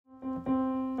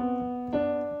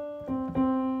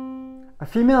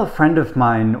A female friend of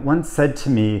mine once said to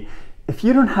me, if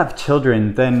you don't have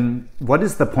children, then what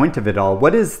is the point of it all?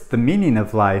 What is the meaning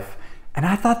of life? And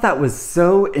I thought that was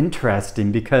so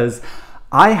interesting because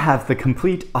I have the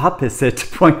complete opposite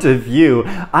point of view.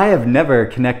 I have never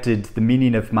connected the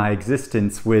meaning of my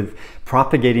existence with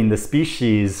propagating the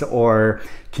species or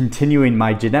continuing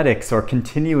my genetics or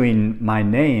continuing my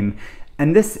name.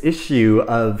 And this issue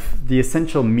of the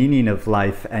essential meaning of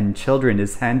life and children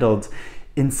is handled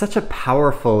in such a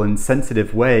powerful and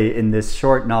sensitive way in this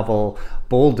short novel,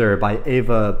 Boulder by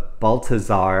Eva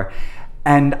Baltasar.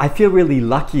 And I feel really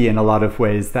lucky in a lot of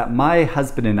ways that my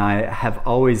husband and I have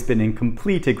always been in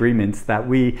complete agreement that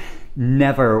we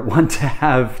never want to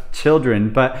have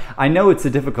children. But I know it's a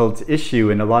difficult issue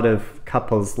in a lot of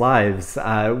couples' lives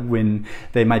when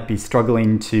they might be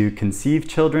struggling to conceive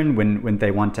children, when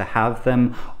they want to have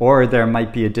them, or there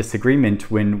might be a disagreement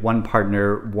when one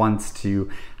partner wants to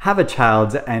have a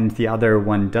child and the other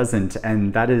one doesn't.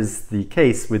 And that is the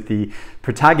case with the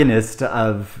protagonist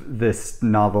of this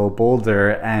novel,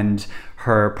 Boulder, and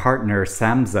her partner,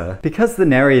 Sanches. Because the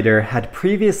narrator had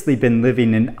previously been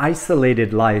living an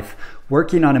isolated life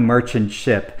working on a merchant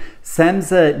ship,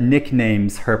 Sanches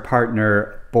nicknames her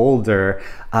partner Boulder,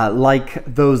 like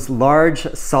those large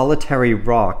solitary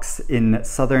rocks in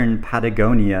southern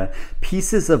Patagonia,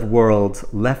 pieces of world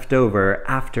left over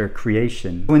after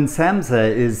creation. When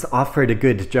Sanches is offered a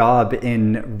good job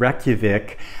in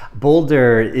Reykjavik,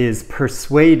 Boulder is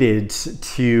persuaded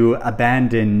to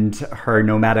abandon her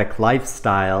nomadic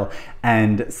lifestyle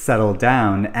and settle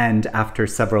down. And after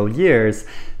several years,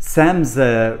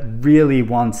 Sanches really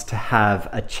wants to have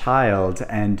a child,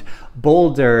 and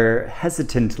Boulder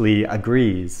hesitantly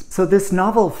agrees. So this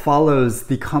novel follows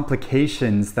the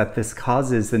complications that this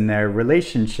causes in their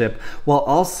relationship, while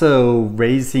also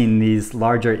raising these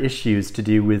larger issues to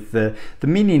do with the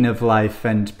meaning of life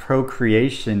and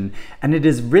procreation. And it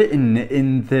is written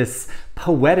in this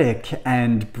poetic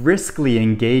and briskly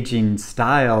engaging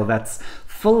style that's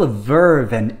full of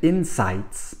verve and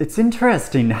insights. It's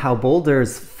interesting how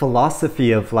Boulder's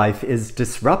philosophy of life is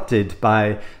disrupted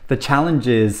by the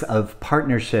challenges of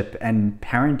partnership and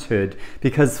parenthood,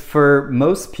 because for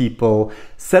most people,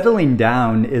 settling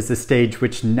down is a stage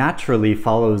which naturally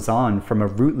follows on from a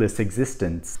rootless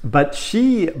existence. But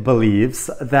she believes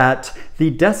that the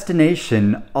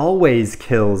destination always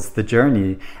kills the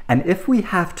journey, and if we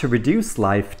have to reduce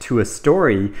life to a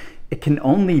story, it can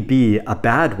only be a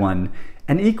bad one.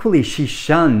 And equally, she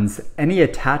shuns any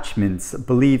attachments,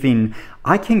 believing,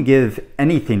 I can give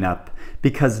anything up,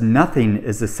 because nothing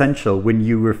is essential when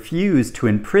you refuse to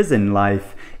imprison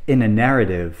life in a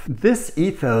narrative. This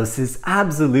ethos is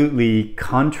absolutely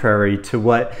contrary to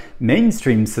what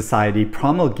mainstream society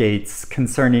promulgates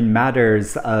concerning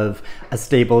matters of a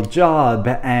stable job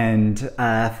and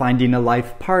finding a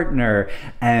life partner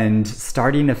and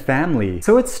starting a family.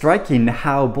 So it's striking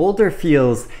how Boulder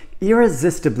feels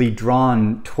irresistibly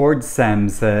drawn towards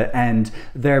Sanches, and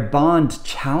their bond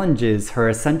challenges her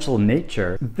essential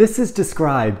nature. This is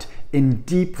described in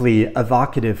deeply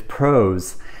evocative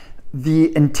prose.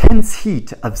 The intense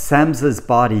heat of Sanches'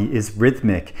 body is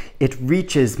rhythmic. It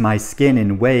reaches my skin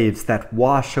in waves that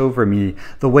wash over me,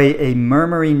 the way a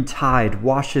murmuring tide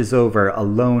washes over a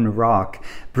lone rock,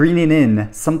 bringing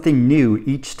in something new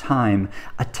each time,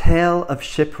 a tale of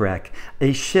shipwreck,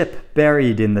 a ship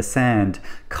buried in the sand,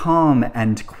 calm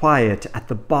and quiet at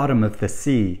the bottom of the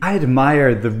sea. I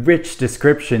admire the rich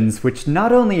descriptions which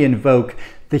not only invoke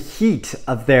the heat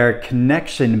of their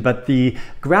connection, but the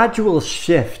gradual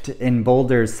shift in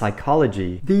Boulder's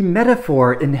psychology. The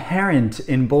metaphor inherent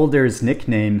in Boulder's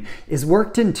nickname is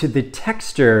worked into the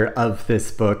texture of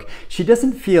this book. She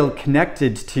doesn't feel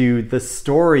connected to the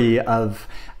story of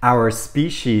our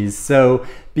species, so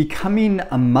becoming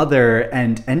a mother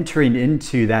and entering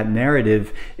into that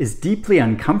narrative is deeply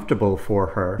uncomfortable for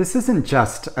her. This isn't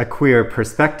just a queer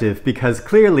perspective, because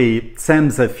clearly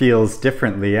Sanches feels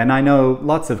differently, and I know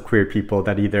lots of queer people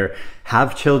that either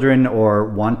have children or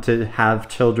want to have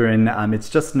children. It's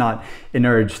just not an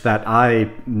urge that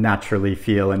I naturally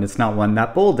feel, and it's not one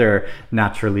that Boulder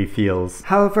naturally feels.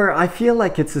 However, I feel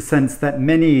like it's a sense that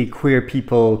many queer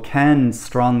people can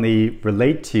strongly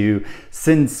relate to,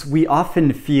 since we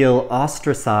often feel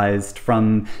ostracized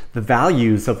from the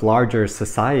values of larger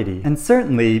society. And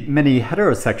certainly many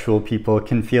heterosexual people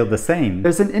can feel the same.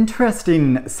 There's an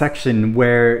interesting section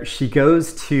where she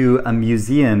goes to a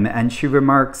museum and she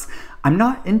remarks, I'm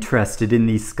not interested in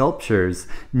these sculptures,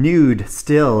 nude,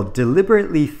 still,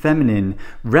 deliberately feminine,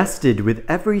 wrested with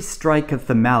every strike of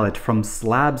the mallet from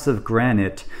slabs of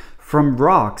granite. from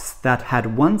rocks that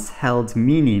had once held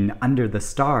meaning under the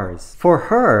stars. For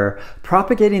her,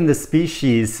 propagating the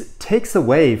species takes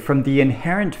away from the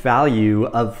inherent value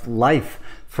of life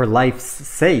for life's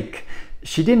sake.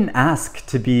 She didn't ask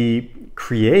to be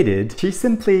created. She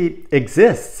simply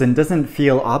exists and doesn't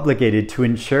feel obligated to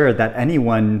ensure that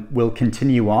anyone will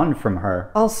continue on from her.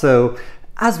 Also,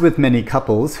 as with many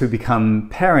couples who become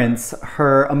parents,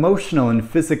 her emotional and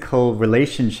physical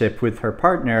relationship with her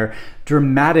partner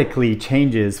dramatically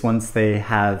changes once they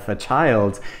have a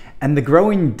child, and the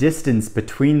growing distance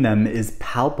between them is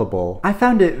palpable. I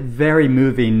found it very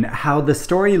moving how the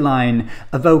storyline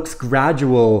evokes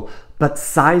gradual but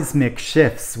seismic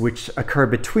shifts which occur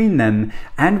between them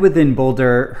and within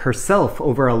Boulder herself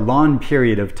over a long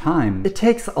period of time. It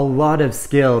takes a lot of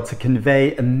skill to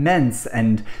convey immense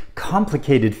and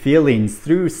complicated feelings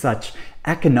through such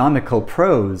economical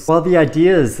prose. While the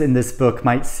ideas in this book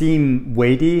might seem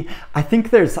weighty, I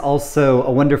think there's also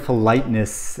a wonderful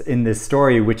lightness in this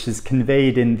story which is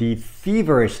conveyed in the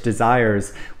feverish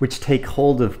desires which take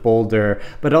hold of Boulder,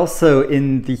 but also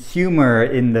in the humor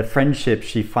in the friendship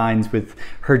she finds with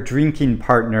her drinking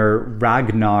partner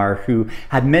Ragnar, who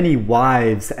had many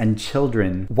wives and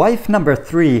children. Wife number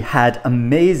 3 had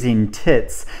amazing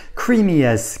tits, creamy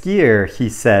as skier, he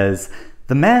says.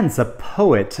 The man's a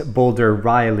poet, Boulder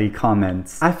wryly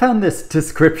comments. I found this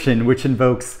description, which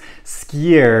invokes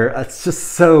skier, it's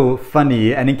just so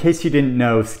funny. And in case you didn't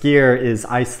know, skier is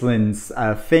Iceland's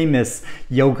famous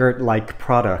yogurt-like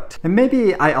product. And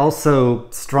maybe I also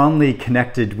strongly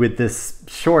connected with this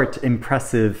short,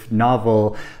 impressive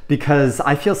novel because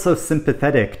I feel so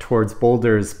sympathetic towards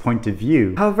Boulder's point of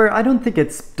view. However, I don't think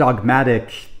it's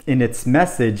dogmatic in its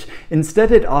message.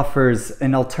 Instead, it offers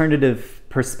an alternative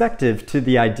perspective to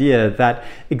the idea that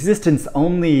existence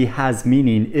only has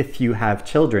meaning if you have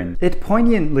children. It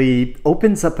poignantly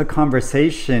opens up a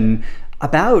conversation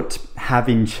about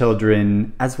having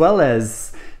children as well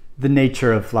as the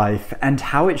nature of life and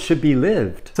how it should be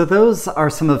lived. So those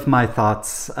are some of my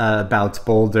thoughts about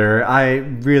Boulder. I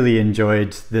really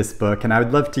enjoyed this book, and I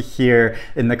would love to hear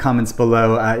in the comments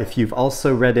below if you've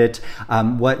also read it,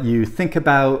 what you think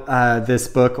about this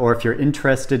book, or if you're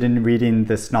interested in reading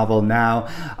this novel now,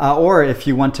 or if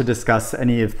you want to discuss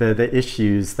any of the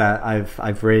issues that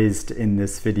I've raised in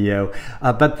this video.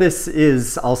 But this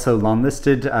is also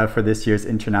longlisted for this year's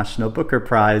International Booker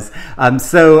Prize.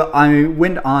 So I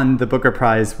went on the Booker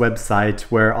Prize website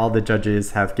where all the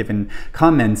judges have given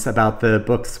comments about the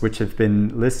books which have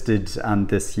been listed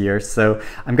this year. So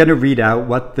I'm going to read out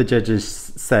what the judges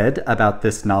said about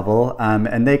this novel,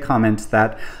 and they comment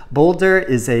that Boulder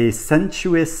is a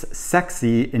sensuous,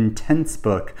 sexy, intense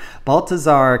book.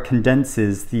 Baltasar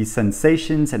condenses the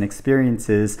sensations and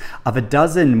experiences of a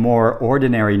dozen more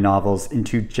ordinary novels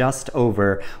into just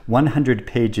over 100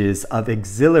 pages of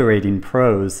exhilarating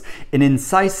prose, an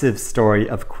incisive story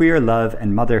of queer love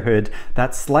and motherhood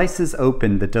that slices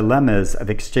open the dilemmas of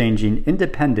exchanging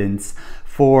independence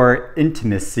for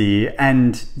intimacy.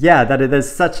 And yeah, that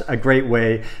is such a great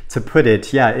way to put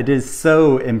it. Yeah, it is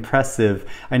so impressive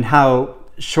and how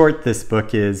short this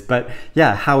book is, but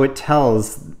yeah, how it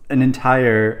tells an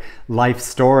entire life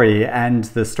story and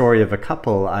the story of a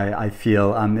couple. I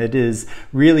feel it is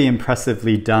really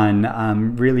impressively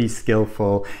done, really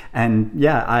skillful, and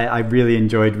yeah, I really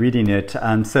enjoyed reading it.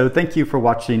 So thank you for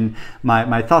watching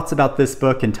my thoughts about this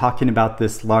book and talking about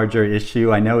this larger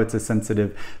issue. I know it's a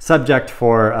sensitive subject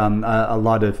for a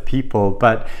lot of people,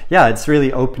 but yeah, it's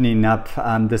really opening up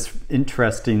this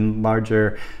interesting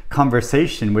larger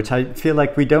conversation, which I feel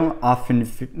like we don't often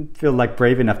feel like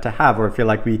brave enough to have, or feel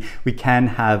like we can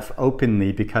have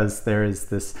openly, because there is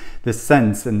this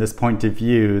sense and this point of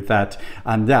view that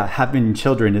yeah, having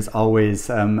children is always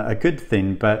a good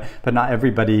thing, but not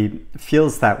everybody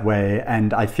feels that way.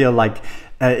 And I feel like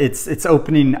it's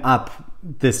opening up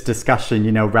this discussion,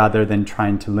 you know, rather than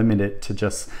trying to limit it to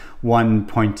just one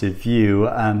point of view.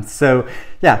 So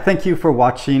yeah, thank you for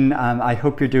watching. I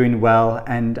hope you're doing well,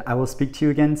 and I will speak to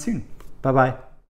you again soon. Bye-bye.